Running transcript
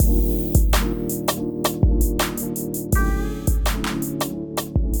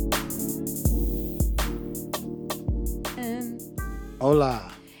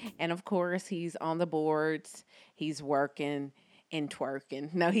Hola. And of course, he's on the boards. He's working and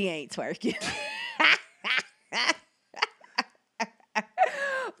twerking. No, he ain't twerking.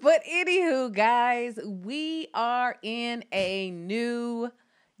 But anywho, guys, we are in a new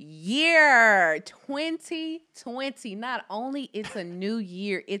year 2020. Not only it's a new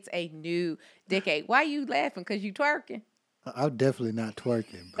year, it's a new decade. Why you laughing? Because you twerking? I'm definitely not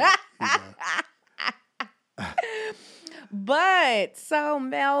twerking, but But so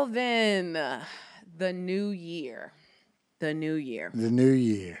Melvin, the new year. The new year. the new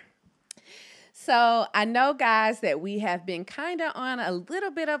year. So I know, guys, that we have been kind of on a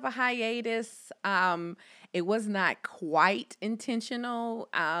little bit of a hiatus. It was not quite intentional.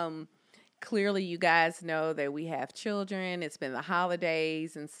 Clearly, you guys know that we have children. It's been the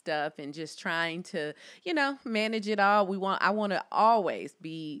holidays and stuff, and just trying to, manage it all. I want to always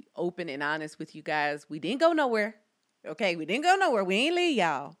be open and honest with you guys. We didn't go nowhere. Okay, we didn't go nowhere. We ain't leave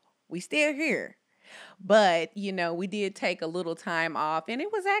y'all. We still here. But, we did take a little time off, and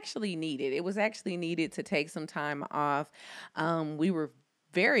it was actually needed. It was actually needed to take some time off. We were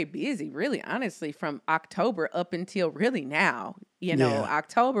very busy, really, honestly, from October up until really now.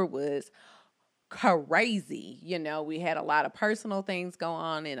 October was crazy. We had a lot of personal things go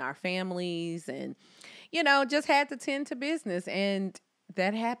on in our families and, just had to tend to business. And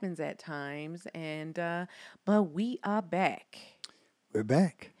that happens at times. And, but we are back. We're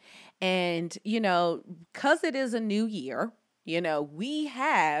back. And, because it is a new year, we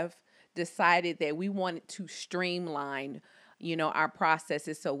have decided that we wanted to streamline, our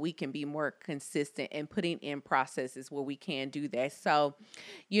processes so we can be more consistent and putting in processes where we can do that. So,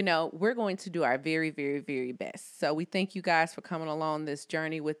 we're going to do our very, very, very best. So we thank you guys for coming along this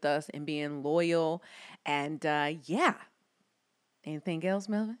journey with us and being loyal. And, yeah. Anything else,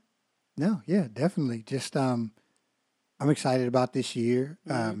 Melvin? No, yeah, definitely. Just I'm excited about this year.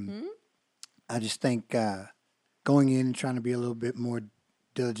 I just think going in and trying to be a little bit more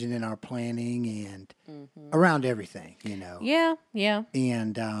diligent in our planning and around everything, Yeah.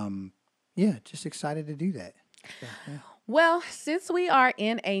 And just excited to do that. So, yeah. Well, since we are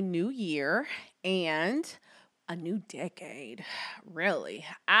in a new year and a new decade, really,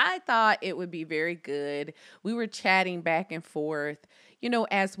 I thought it would be very good. We were chatting back and forth,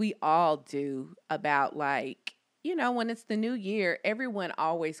 as we all do about when it's the new year, everyone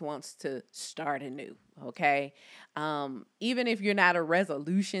always wants to start anew, okay? Even if you're not a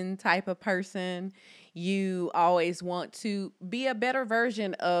resolution type of person, you always want to be a better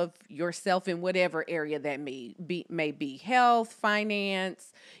version of yourself in whatever area that may be health,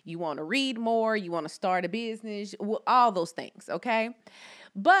 finance, you want to read more, you want to start a business, all those things, okay?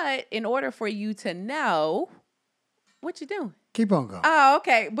 But in order for you to know, what you doing? Keep on going. Oh,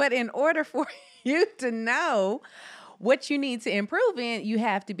 okay. But in order for you to know what you need to improve in, you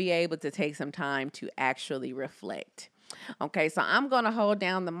have to be able to take some time to actually reflect. Okay, so I'm gonna hold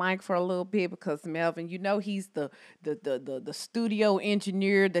down the mic for a little bit because Melvin, he's the studio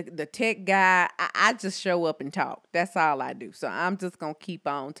engineer, the tech guy. I just show up and talk. That's all I do. So I'm just gonna keep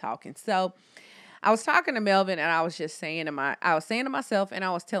on talking. So I was talking to Melvin and I was just saying I was saying to myself and I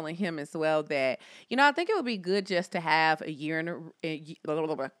was telling him as well that, I think it would be good just to have a year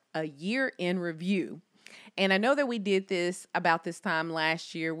in review. And I know that we did this about this time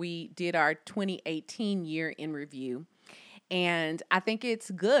last year. We did our 2018 year in review. And I think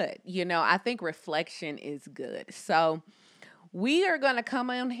it's good. I think reflection is good. So we are going to come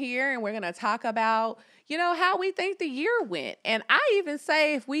on here and we're going to talk about, how we think the year went. And I even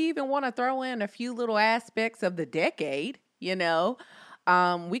say if we even want to throw in a few little aspects of the decade, we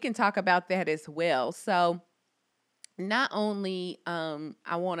can talk about that as well. So not only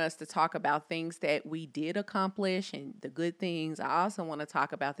I want us to talk about things that we did accomplish and the good things, I also want to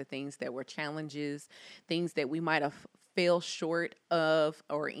talk about the things that were challenges, things that we might have fell short of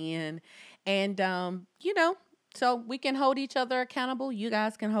or in. And, so we can hold each other accountable. You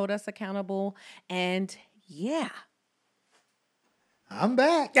guys can hold us accountable. And yeah. I'm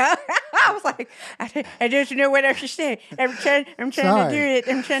back. I was like, I just know what else to say. I'm trying to do it.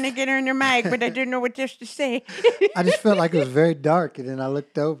 I'm trying to get her in the mic, but I don't know what else to say. I just felt like it was very dark, and then I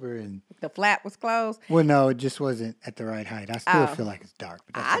looked over and the flap was closed. Well, no, it just wasn't at the right height. I still feel like it's dark,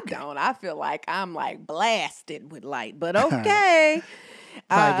 but that's okay. I don't. I feel like I'm blasted with light, but okay.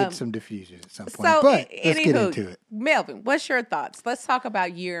 Probably get some diffusers at some point. So, but let's get into it. Melvin, what's your thoughts? Let's talk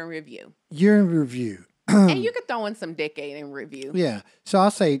about year in review. Year in review. And you could throw in some decade in review. Yeah. So I'll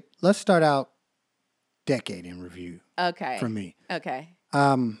say, let's start out decade in review. Okay. For me. Okay.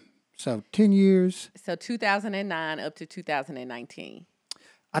 So 10 years. So 2009 up to 2019.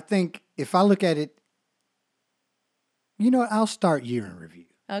 I think if I look at it, you know what? I'll start year in review.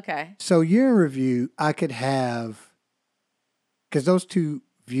 Okay. So year in review, I could have, because those two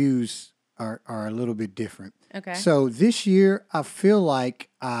views are a little bit different. Okay. So this year, I feel like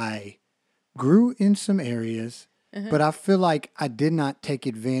I grew in some areas, but I feel like I did not take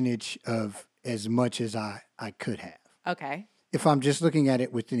advantage of as much as I could have. Okay. If I'm just looking at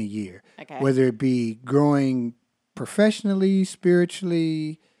it within a year, Okay. whether it be growing professionally,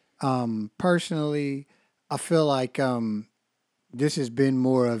 spiritually, personally, I feel like this has been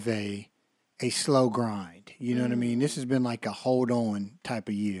more of a slow grind. You know what I mean? This has been like a hold on type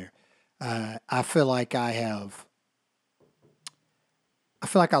of year. I feel like I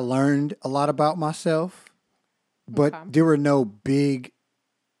feel like I learned a lot about myself, but Okay. there were no big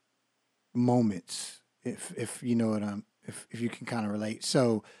moments. If you know what I'm, if you can kind of relate.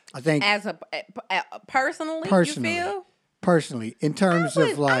 So I think As personally, personally, you feel? in terms of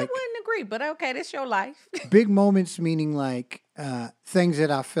I like wouldn't agree, but okay, that's your life. big moments, meaning like things that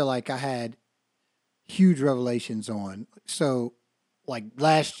I feel like I had huge revelations on. So like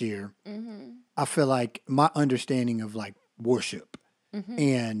last year, I feel like my understanding of like worship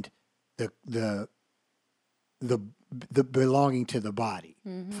and the the the the belonging to the body.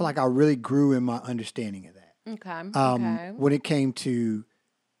 I feel like I really grew in my understanding of that. Okay. Okay. When it came to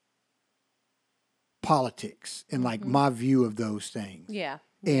politics and like my view of those things, Yeah.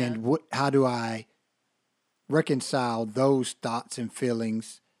 and how do I reconcile those thoughts and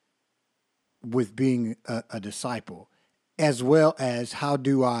feelings with being a disciple, as well as how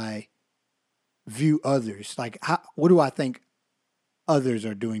do I view others? Like, what do I think others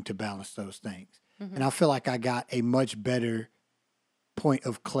are doing to balance those things? And I feel like I got a much better point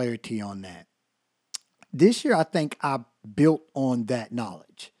of clarity on that. This year, I think I built on that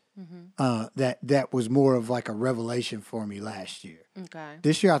knowledge. That was more of like a revelation for me last year. Okay.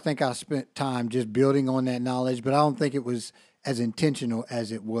 This year, I think I spent time just building on that knowledge, but I don't think it was as intentional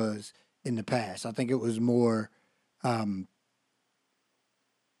as it was in the past. I think it was more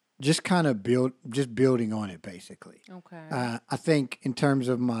just kind of building on it, basically. Okay. I think in terms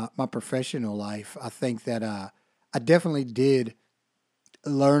of my professional life, I think that I definitely did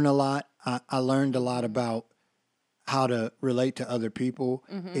learn a lot. I learned a lot about how to relate to other people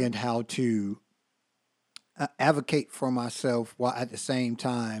and how to advocate for myself while at the same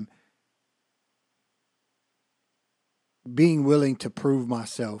time being willing to prove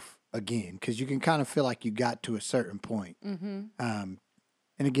myself again, because you can kind of feel like you got to a certain point.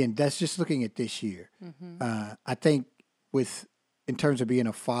 And again, that's just looking at this year. I think in terms of being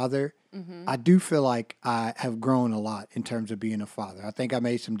a father, I do feel like I have grown a lot in terms of being a father. I think I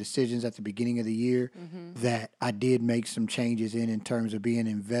made some decisions at the beginning of the year that I did make some changes in terms of being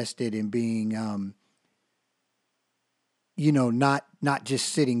invested and being, not just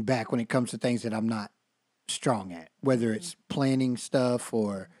sitting back when it comes to things that I'm not strong at, whether it's planning stuff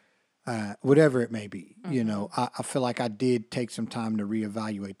or whatever it may be. I feel like I did take some time to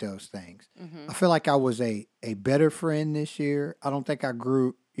reevaluate those things. I feel like I was a better friend this year. I don't think I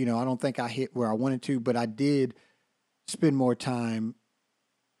grew, I don't think I hit where I wanted to, but I did spend more time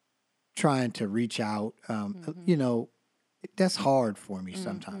trying to reach out. That's hard for me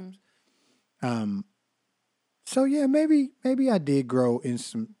sometimes. So yeah, maybe I did grow in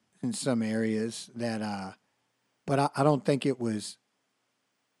some areas that, but I don't think it was.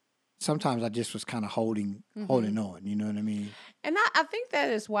 Sometimes I just was kind of holding on. You know what I mean? And I think that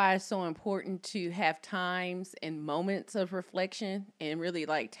is why it's so important to have times and moments of reflection and really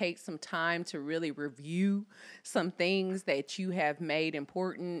like take some time to really review some things that you have made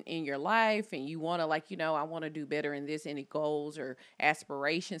important in your life and you want to I want to do better in this, any goals or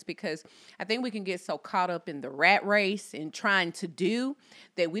aspirations, because I think we can get so caught up in the rat race and trying to do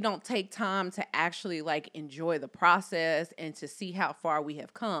that we don't take time to actually like enjoy the process and to see how far we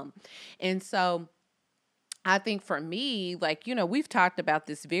have come. And so I think for me, we've talked about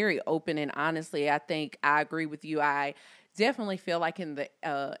this very open and honestly. I think I agree with you. I definitely feel like in the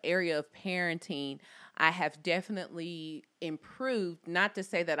area of parenting, I have definitely improved. Not to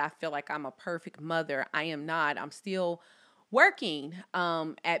say that I feel like I'm a perfect mother. I am not. I'm still working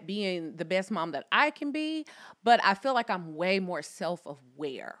at being the best mom that I can be, but I feel like I'm way more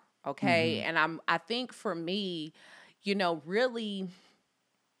self-aware. Okay. And I think for me, really,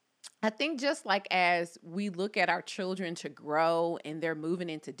 I think just like as we look at our children to grow and they're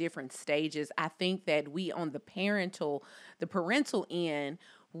moving into different stages, I think that we on the parental end,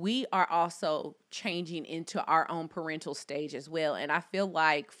 we are also changing into our own parental stage as well. And I feel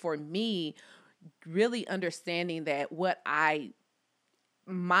like for me, really understanding that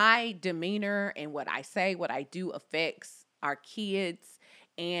my demeanor and what I say, what I do affects our kids.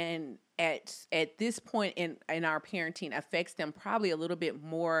 And at this point in our parenting affects them probably a little bit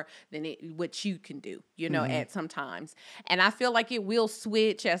more than what you can do, at sometimes. And I feel like it will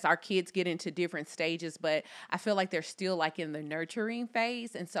switch as our kids get into different stages, but I feel like they're still like in the nurturing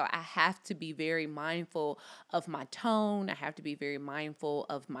phase. And so I have to be very mindful of my tone. I have to be very mindful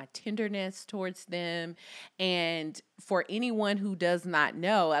of my tenderness towards them. And for anyone who does not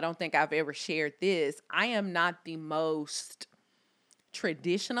know, I don't think I've ever shared this. I am not the most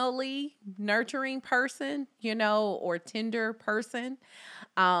traditionally nurturing person, or tender person.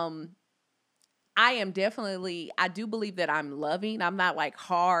 I am definitely, I do believe that I'm loving. I'm not like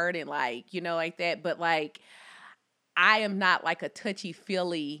hard and like, like that, but like I am not like a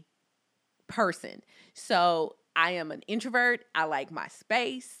touchy-feely person. So I am an introvert. I like my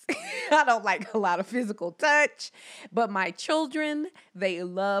space. I don't like a lot of physical touch, but my children, they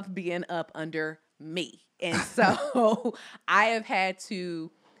love being up under me. And so I have had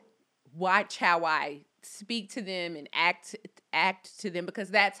to watch how I speak to them and act to them, because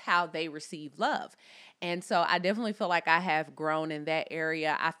that's how they receive love. And so I definitely feel like I have grown in that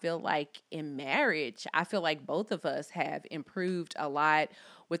area. I feel like in marriage, I feel like both of us have improved a lot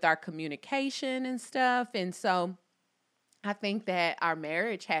with our communication and stuff. And so I think that our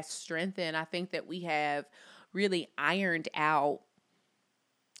marriage has strengthened. I think that we have really ironed out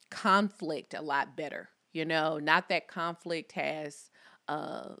conflict a lot better. Not that conflict has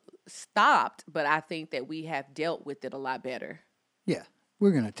stopped, but I think that we have dealt with it a lot better. Yeah.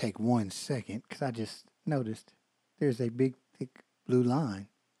 We're going to take 1 second because I just noticed there's a big, thick blue line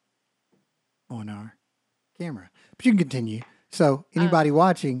on our camera. But you can continue. So anybody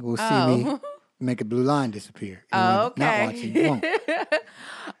watching will see me make a blue line disappear. And Okay. not watching won't.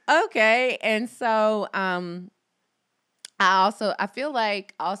 Okay. And so I feel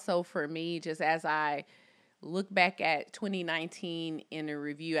like also for me, just as I look back at 2019 in a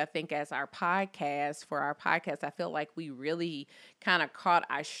review, I think for our podcast, I feel like we really kind of caught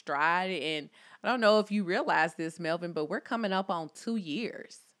our stride. And I don't know if you realize this, Melvin, but we're coming up on 2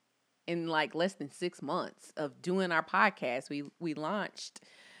 years in like less than 6 months of doing our podcast. We launched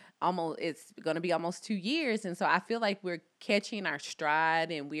it's going to be almost 2 years. And so I feel like we're catching our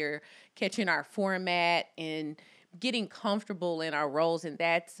stride and we're catching our format and getting comfortable in our roles in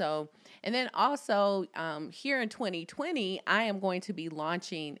that. So, and then also here in 2020, I am going to be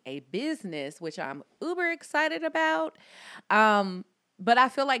launching a business, which I'm uber excited about. But I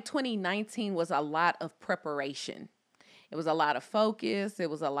feel like 2019 was a lot of preparation. It was a lot of focus. It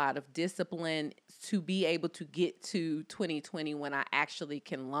was a lot of discipline to be able to get to 2020 when I actually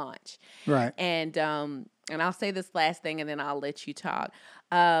can launch. Right. And I'll say this last thing and then I'll let you talk.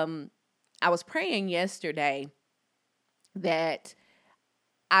 I was praying yesterday that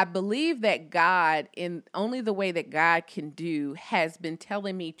I believe that God, in only the way that God can do, has been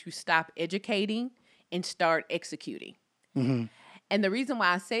telling me to stop educating and start executing. Mm-hmm. And the reason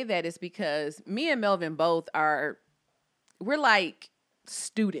why I say that is because me and Melvin both we're like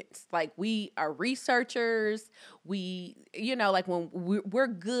students. Like we are researchers. We, like when we're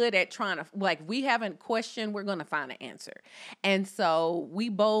good at trying to, like we haven't questioned, we're going to find an answer. And so we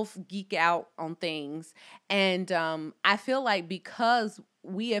both geek out on things. And I feel like because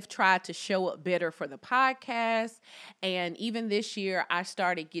we have tried to show up better for the podcast, and even this year I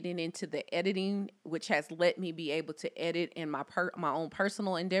started getting into the editing, which has let me be able to edit in my own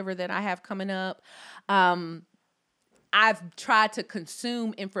personal endeavor that I have coming up. I've tried to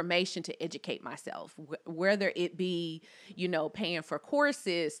consume information to educate myself, whether it be, paying for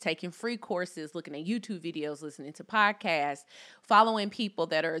courses, taking free courses, looking at YouTube videos, listening to podcasts, following people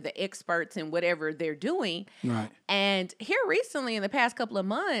that are the experts in whatever they're doing. Right. And here recently, in the past couple of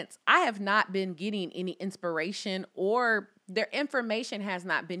months, I have not been getting any inspiration, or their information has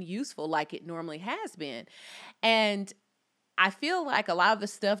not been useful like it normally has been. And I feel like a lot of the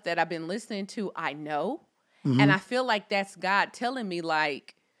stuff that I've been listening to, I know. Mm-hmm. And I feel like that's God telling me,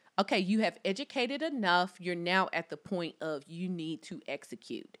 like, okay, you have educated enough. You're now at the point of you need to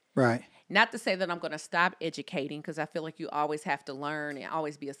execute. Right. Not to say that I'm going to stop educating, because I feel like you always have to learn and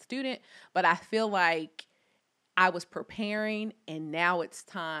always be a student. But I feel like I was preparing and now it's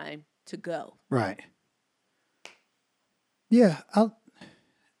time to go. Right. Yeah,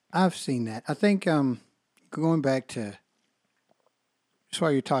 I've seen that. I think going back to just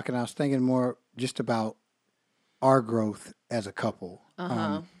while you're talking, I was thinking more just about our growth as a couple.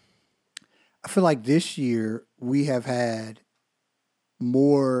 I feel like this year we have had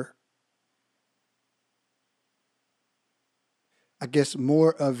more, I guess,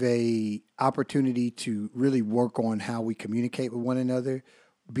 more of a opportunity to really work on how we communicate with one another,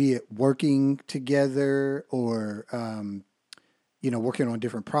 be it working together or working on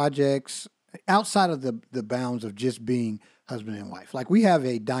different projects outside of the bounds of just being husband and wife. Like we have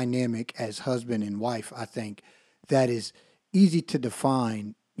a dynamic as husband and wife, I think, that is easy to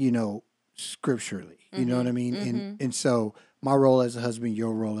define, scripturally. You know what I mean? And so my role as a husband,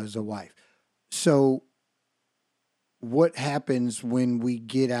 your role as a wife. So what happens when we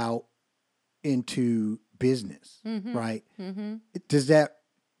get out into business, right? Does that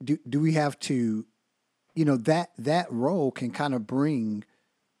do we have to, that role can kind of bring.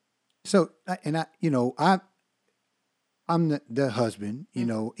 So and I'm the husband,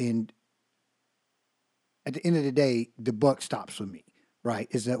 and at the end of the day, the buck stops with me, right?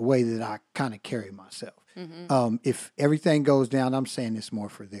 Is that way that I kind of carry myself. If everything goes down, I'm saying this more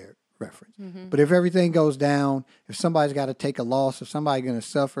for their reference, but if everything goes down, if somebody's got to take a loss, if somebody's going to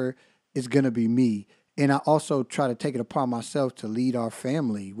suffer, it's going to be me. And I also try to take it upon myself to lead our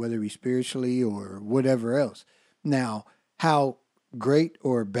family, whether it be spiritually or whatever else. Now, how great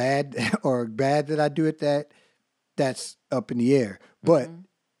or bad that I do at that, that's up in the air. But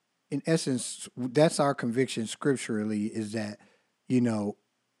in essence, that's our conviction scripturally, is that,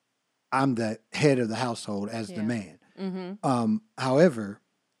 I'm the head of the household as the man. However,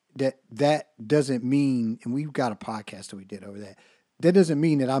 that doesn't mean, and we've got a podcast that we did over that. That doesn't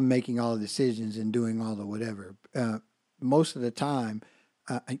mean that I'm making all the decisions and doing all the whatever. Most of the time,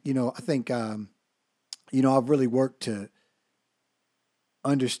 I think, I've really worked to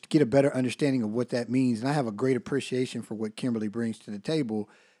get a better understanding of what that means. And I have a great appreciation for what Kimberly brings to the table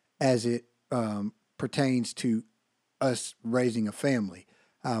as it pertains to us raising a family.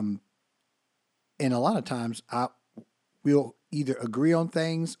 And a lot of times we'll either agree on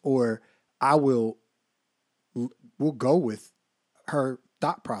things, or we'll go with her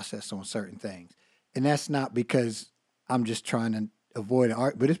thought process on certain things. And that's not because I'm just trying to avoid an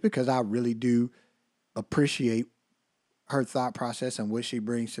art, but it's because I really do appreciate her thought process and what she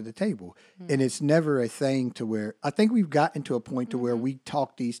brings to the table. And it's never a thing to where, I think we've gotten to a point to where we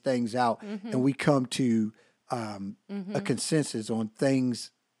talk these things out and we come to a consensus on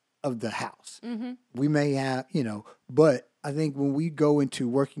things of the house. We may have, but I think when we go into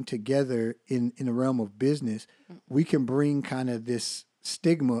working together in the realm of business, we can bring kind of this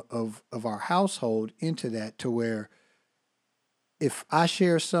stigma of our household into that, to where if I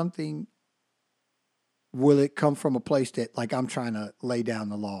share something, will it come from a place that, like, I'm trying to lay down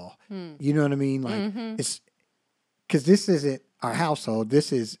the law? You know what I mean? Like, it's because this isn't our household.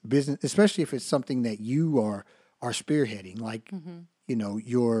 This is business, especially if it's something that you are spearheading, like,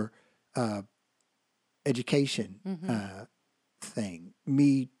 your education thing,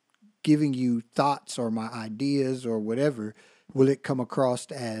 me giving you thoughts or my ideas or whatever. Will it come across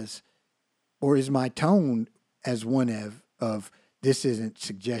as, or is my tone as one of this isn't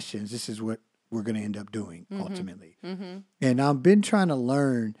suggestions, this is what we're going to end up doing ultimately. And I've been trying to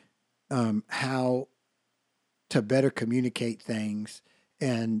learn how to better communicate things.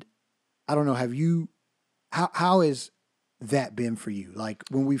 And I don't know, how has that been for you? Like,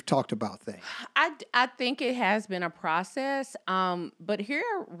 when we've talked about things. I think it has been a process. But here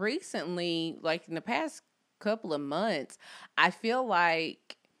recently, like in the past couple of months, I feel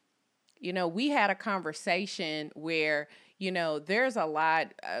like, we had a conversation where, there's a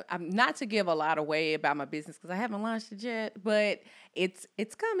lot, I'm not to give a lot away about my business because I haven't launched it yet, but it's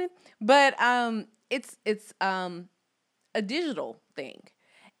coming. But it's a digital thing.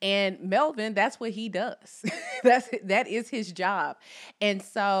 And Melvin, that's what he does. That is his job. And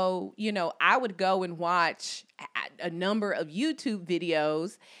so, I would go and watch a number of YouTube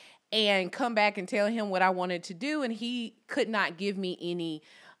videos and come back and tell him what I wanted to do. And he could not give me any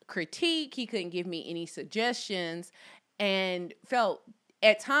critique. He couldn't give me any suggestions, and felt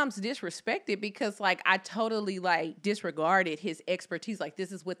at times disrespected because, like, I totally, like, disregarded his expertise. Like,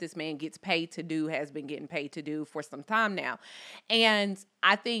 this is what this man gets paid to do, has been getting paid to do for some time now. And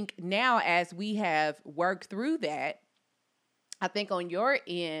I think now, as we have worked through that, I think on your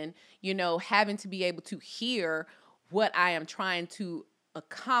end, having to be able to hear what I am trying to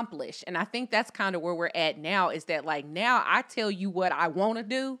accomplish. And I think that's kind of where we're at now, is that, like, now I tell you what I want to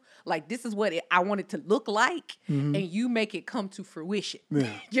do. Like, this is what I want it to look like. And you make it come to fruition.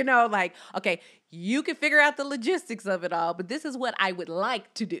 Yeah. Like, okay, you can figure out the logistics of it all, but this is what I would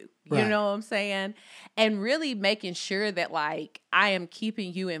like to do. Right. You know what I'm saying? And really making sure that, like, I am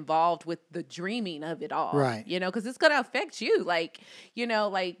keeping you involved with the dreaming of it all. Right. Because it's going to affect you. Like,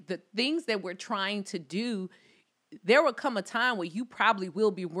 like the things that we're trying to do, there will come a time where you probably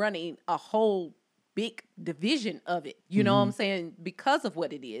will be running a whole big division of it. You know what I'm saying? Because of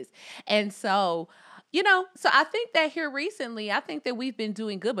what it is. And so, So I think that here recently, I think that we've been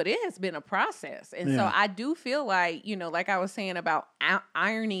doing good, but it has been a process. And so Yeah. I do feel like, like I was saying about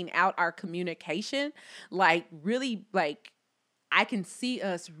ironing out our communication, like really, like I can see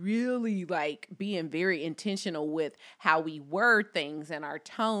us really like being very intentional with how we word things and our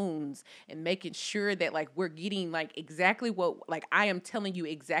tones and making sure that like we're getting like exactly what, like I am telling you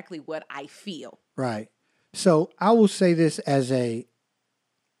exactly what I feel. Right. So I will say this as a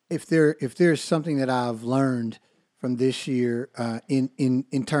if there's something that I've learned from this year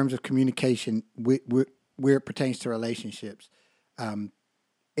in terms of communication where it pertains to relationships,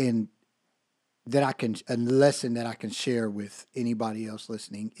 and that I can a lesson that I can share with anybody else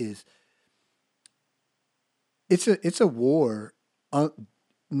listening is it's a war,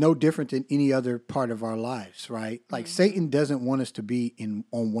 no different than any other part of our lives, right? Like Satan doesn't want us to be in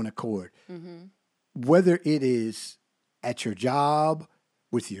on one accord, whether it is at your job,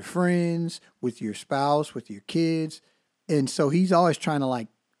 with your friends, with your spouse, with your kids. And so he's always trying to like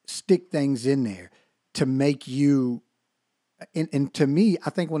stick things in there to make you. And to me, I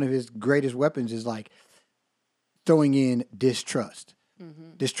think one of his greatest weapons is like throwing in distrust,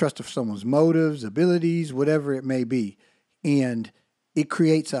 distrust of someone's motives, abilities, whatever it may be. And it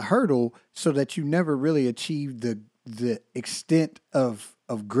creates a hurdle so that you never really achieve the extent of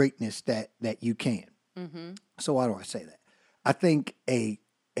greatness that you can. So why do I say that? I think a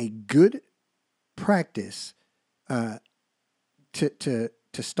good practice to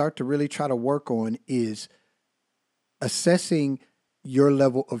start to really try to work on is assessing your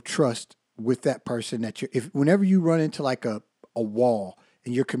level of trust with that person that if whenever you run into like a wall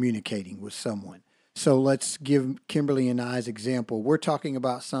and you're communicating with someone. So let's give Kimberly and I's example. We're talking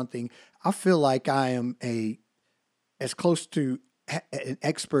about something. I feel like I am as close to an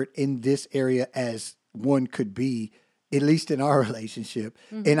expert in this area as one could be, at least in our relationship.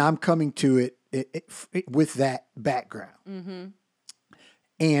 And I'm coming to it with that background.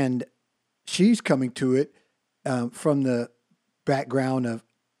 And she's coming to it from the background of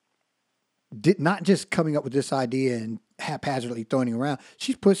not just coming up with this idea and haphazardly throwing it around.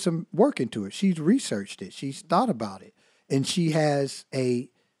 She's put some work into it. She's researched it. She's thought about it. And she has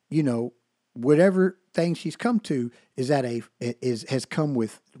whatever thing she's come to has come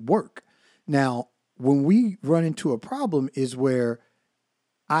with work. Now, when we run into a problem is where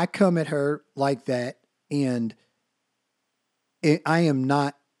I come at her like that and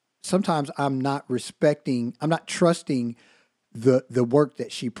sometimes I'm not trusting the work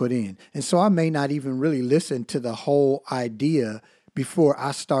that she put in. And so I may not even really listen to the whole idea before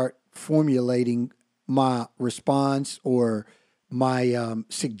I start formulating my response or my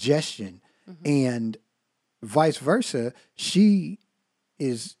suggestion. And vice versa, she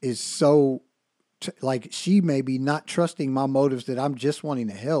is so like she may be not trusting my motives that I'm just wanting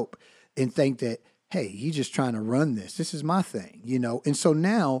to help and think that, hey, he's just trying to run this. This is my thing, And so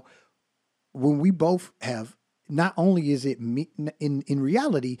now when we both have, not only is it me in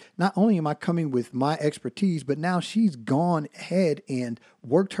reality, not only am I coming with my expertise, but now she's gone ahead and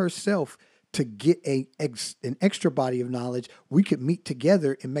worked herself to get an extra body of knowledge. We could meet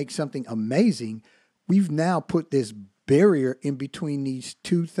together and make something amazing. We've now put this barrier in between these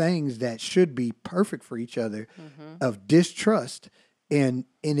two things that should be perfect for each other of distrust, and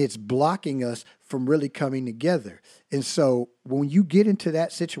it's blocking us from really coming together. And so when you get into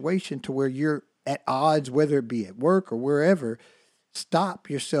that situation to where you're at odds, whether it be at work or wherever, stop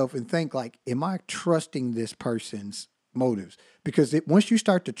yourself and think like, am I trusting this person's motives? Because once you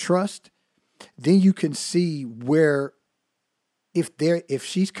start to trust, then you can see where if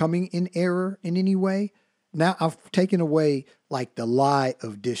she's coming in error in any way. Now I've taken away like the lie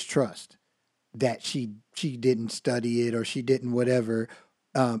of distrust that she didn't study it or she didn't whatever.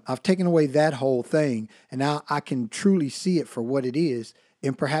 I've taken away that whole thing, and now I can truly see it for what it is.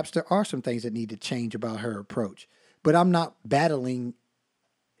 And perhaps there are some things that need to change about her approach, but I'm not battling.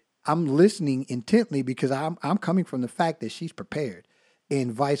 I'm listening intently because I'm coming from the fact that she's prepared,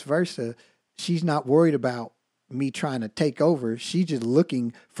 and vice versa. She's not worried about me trying to take over. She's just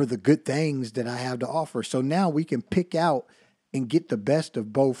looking for the good things that I have to offer. So now we can pick out and get the best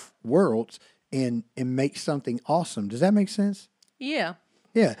of both worlds and make something awesome. Does that make sense? Yeah.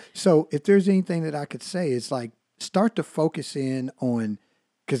 Yeah. So if there's anything that I could say, it's like start to focus in on,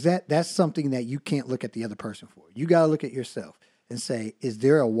 because that's something that you can't look at the other person for. You got to look at yourself and say, is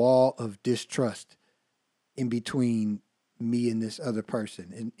there a wall of distrust in between me and this other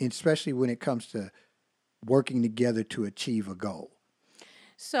person? And especially when it comes to working together to achieve a goal.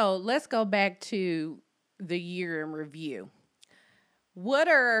 So let's go back to the year in review. What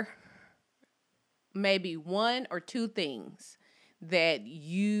are maybe one or two things that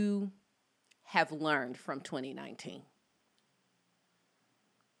you have learned from 2019?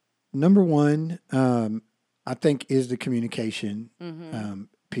 Number one, I think is the communication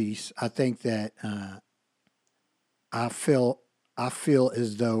piece. I think that I feel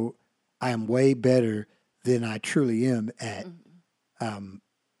as though I am way better than I truly am at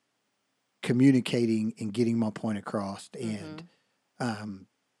communicating and getting my point across and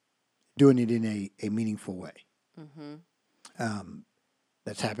doing it in a meaningful way.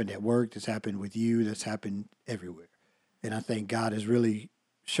 That's happened at work. That's happened with you. That's happened everywhere. And I think God has really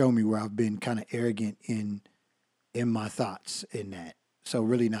shown me where I've been kind of arrogant in my thoughts in that. So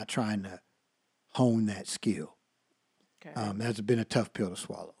really not trying to hone that skill. Okay. That's been a tough pill to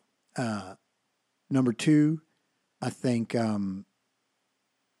swallow. Number two, I think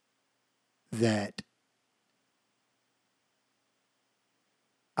that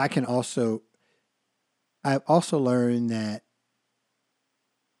I've also learned that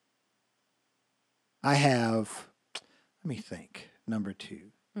I have, let me think, number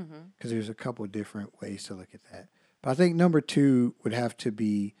two, because there's a couple of different ways to look at that. But I think number two would have to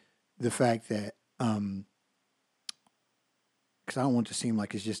be the fact that, because I don't want it to seem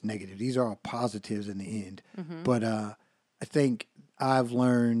like it's just negative. These are all positives in the end. But I think I've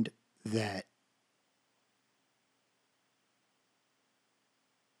learned that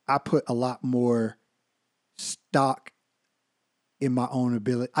I put a lot more stock in my own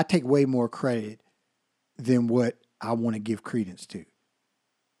ability. I take way more credit than what I want to give credence to.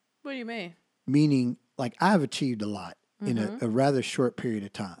 What do you mean? Meaning, like, I've achieved a lot in a rather short period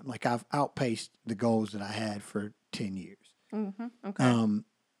of time. Like, I've outpaced the goals that I had for 10 years. Okay. And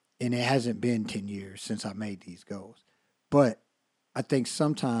it hasn't been 10 years since I made these goals. But I think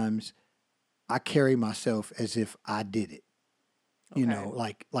sometimes I carry myself as if I did it. You know,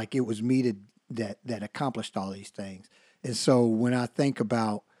 like it was me that accomplished all these things. And so when I think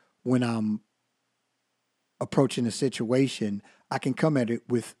about when I'm approaching a situation, I can come at it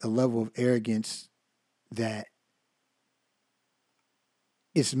with a level of arrogance that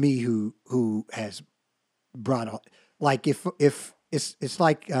it's me who has brought all, like if it's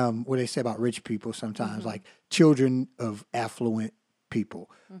like what they say about rich people sometimes, like children of affluent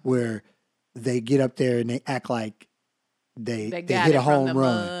people, where they get up there and they act like they hit a home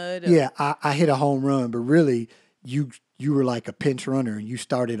run. Yeah, I hit a home run, but really you were like a pinch runner and you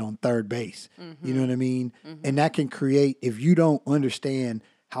started on third base. You know what I mean? And that can create, if you don't understand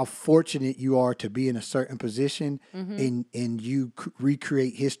how fortunate you are to be in a certain position and you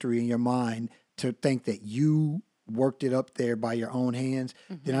recreate history in your mind to think that you worked it up there by your own hands,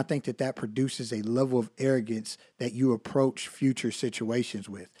 then I think that produces a level of arrogance that you approach future situations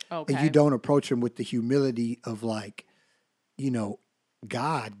with. And you don't approach them with the humility of like, you know,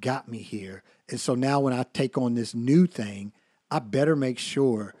 God got me here. And so now when I take on this new thing, I better make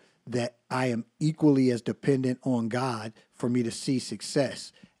sure that I am equally as dependent on God for me to see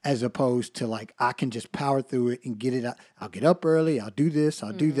success, as opposed to like, I can just power through it and get it out. I'll get up early. I'll do this.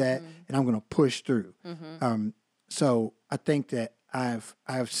 I'll do that. And I'm going to push through. So I think that I've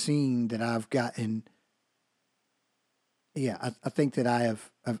seen that I've gotten, I think that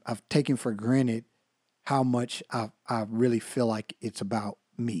I've taken for granted how much I really feel like it's about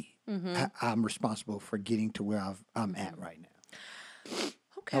me. I'm responsible for getting to where I'm at right now.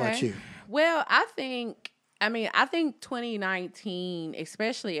 Okay. How about you? Well, I think 2019,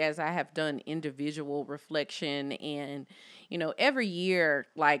 especially as I have done individual reflection and, you know, every year,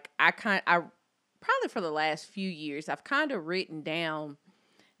 like I probably for the last few years, I've kind of written down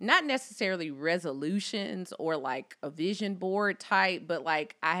not necessarily resolutions or like a vision board type, but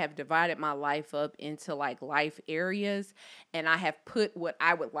like I have divided my life up into like life areas, and I have put what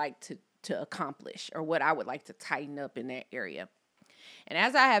I would like to accomplish or what I would like to tighten up in that area. And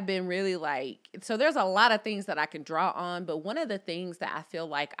as I have been really like, so there's a lot of things that I can draw on, but one of the things that I feel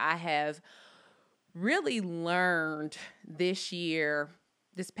like I have really learned this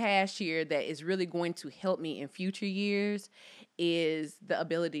past year that is really going to help me in future years is the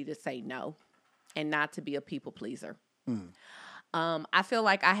ability to say no and not to be a people pleaser. I feel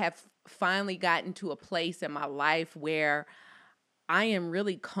like I have finally gotten to a place in my life where I am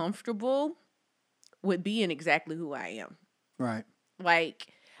really comfortable with being exactly who I am. Right.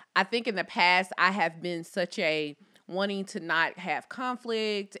 Like, I think in the past I have been such a wanting to not have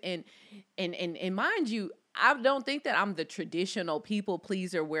conflict and mind you, I don't think that I'm the traditional people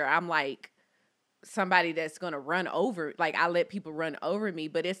pleaser where I'm like somebody that's going to run over, like I let people run over me,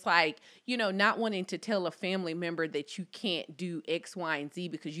 but it's like, not wanting to tell a family member that you can't do X, Y, and Z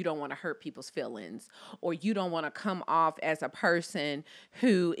because you don't want to hurt people's feelings, or you don't want to come off as a person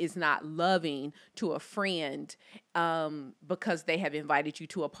who is not loving to a friend because they have invited you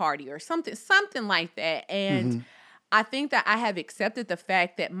to a party or something like that. And I think that I have accepted the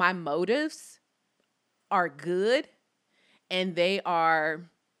fact that my motives are good and they are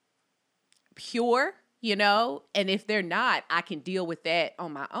pure, and if they're not, I can deal with that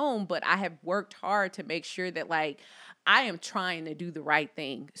on my own. But I have worked hard to make sure that like I am trying to do the right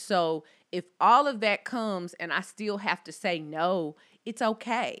thing. So if all of that comes and I still have to say no, it's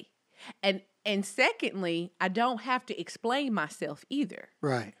okay. And secondly, I don't have to explain myself either.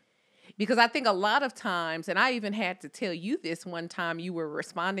 Right. Because I think a lot of times, and I even had to tell you this one time, you were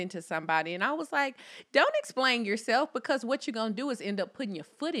responding to somebody, and I was like, don't explain yourself, because what you're going to do is end up putting your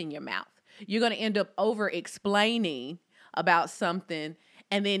foot in your mouth. You're going to end up over explaining about something,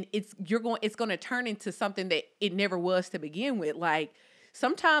 and then it's going to turn into something that it never was to begin with. Like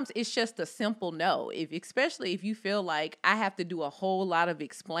sometimes it's just a simple no. Especially if you feel like I have to do a whole lot of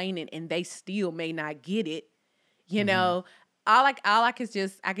explaining and they still may not get it, all I could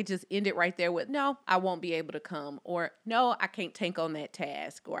just end it right there with, no, I won't be able to come, or no, I can't take on that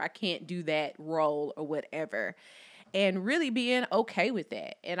task, or I can't do that role, or whatever. And really being okay with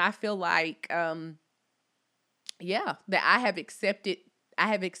that. And I feel like, that I have accepted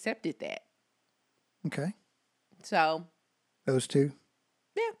that. Okay. So Those two.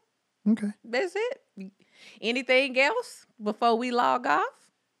 yeah, Okay. that's it. Anything else before we log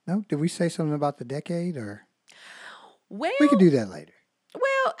off? No, did we say something about the decade, or Well, we could do that later?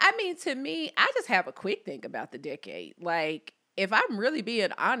 Well, I mean, to me, I just have a quick thing about the decade. Like, if I'm really being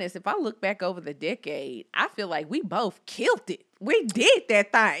honest, if I look back over the decade, I feel like we both killed it. We did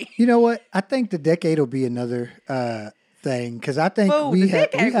that thing. You know what? I think the decade will be another thing, because I think Fool, we the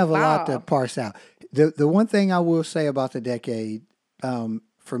have decade a was lot to bomb. parse out. The one thing I will say about the decade,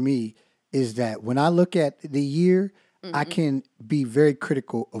 for me, is that when I look at the year, I can be very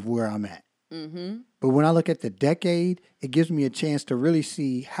critical of where I'm at. Mm-hmm. But when I look at the decade, it gives me a chance to really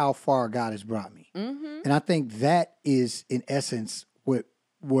see how far God has brought me. Mm-hmm. And I think that is, in essence, what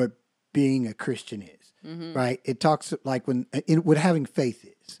being a Christian is, Mm-hmm. right? It talks like what having faith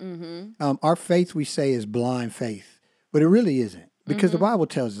is. Mm-hmm. Our faith, we say, is blind faith, but it really isn't, because the Bible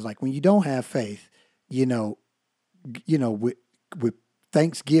tells us, like, when you don't have faith, with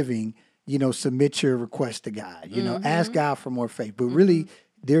thanksgiving, submit your request to God. Ask God for more faith. But really,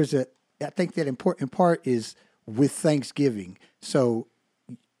 I think that important part is with thanksgiving. So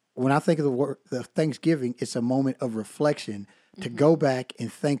when I think of the Thanksgiving, it's a moment of reflection to go back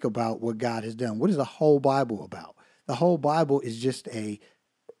and think about what God has done. What is the whole Bible about? The whole Bible is just an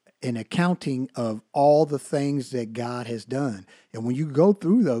accounting of all the things that God has done. And when you go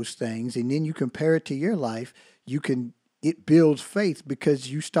through those things and then you compare it to your life, it builds faith,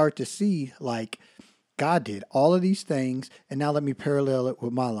 because you start to see, like, God did all of these things, and now let me parallel it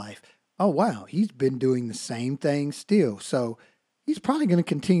with my life. Oh, wow, he's been doing the same thing still. So he's probably going to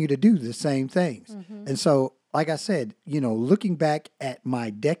continue to do the same things. Mm-hmm. And so, like I said, looking back at my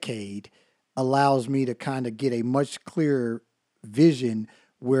decade allows me to kind of get a much clearer vision,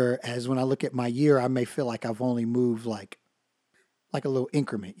 whereas when I look at my year, I may feel like I've only moved like a little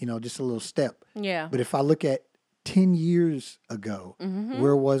increment, just a little step. Yeah. But if I look at 10 years ago, Mm-hmm.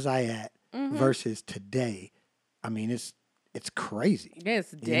 where was I at Mm-hmm. versus today? I mean, it's crazy.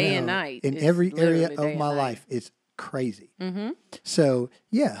 It's day and night. In It's every area literally day of and my night. life. It's crazy. Mm-hmm. So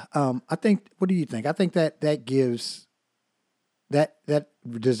yeah, I think. What do you think? I think that gives that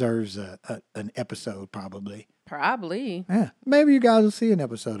deserves an episode, probably. Probably. Yeah, maybe you guys will see an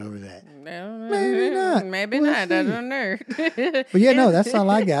episode over that. Maybe not. Maybe We'll not. I see. don't know. But yeah, no, that's all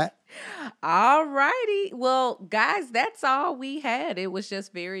I got. All righty. Well, guys, that's all we had. It was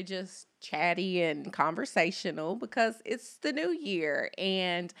just very chatty and conversational, because it's the new year,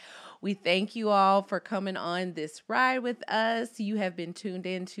 and we thank you all for coming on this ride with us. You have been tuned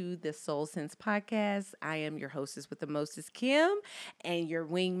into the Soul Sense podcast. I am your hostess with the mostest, Kim, and your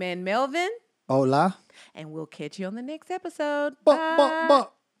wingman, Melvin. Hola. And we'll catch you on the next episode. Bop, bop, Bye.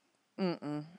 bop. Mm-mm.